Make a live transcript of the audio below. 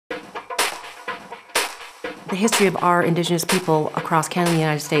The history of our Indigenous people across Canada and the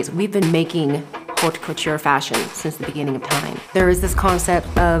United States, we've been making haute couture fashion since the beginning of time. There is this concept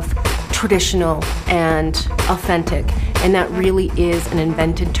of traditional and authentic, and that really is an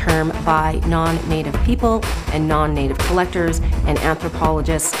invented term by non-Native people and non-Native collectors and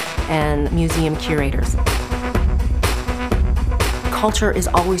anthropologists and museum curators. Culture is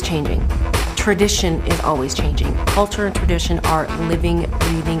always changing. Tradition is always changing. Culture and tradition are living,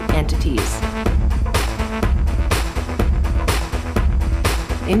 breathing entities.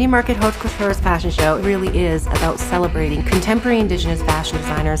 Indian Market Haute Couture Fashion Show really is about celebrating contemporary Indigenous fashion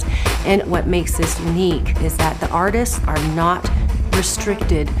designers, and what makes this unique is that the artists are not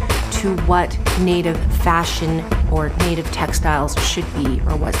restricted to what Native fashion or Native textiles should be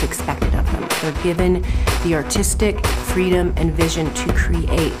or what's expected of them. They're given the artistic freedom and vision to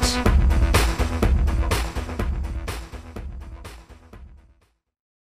create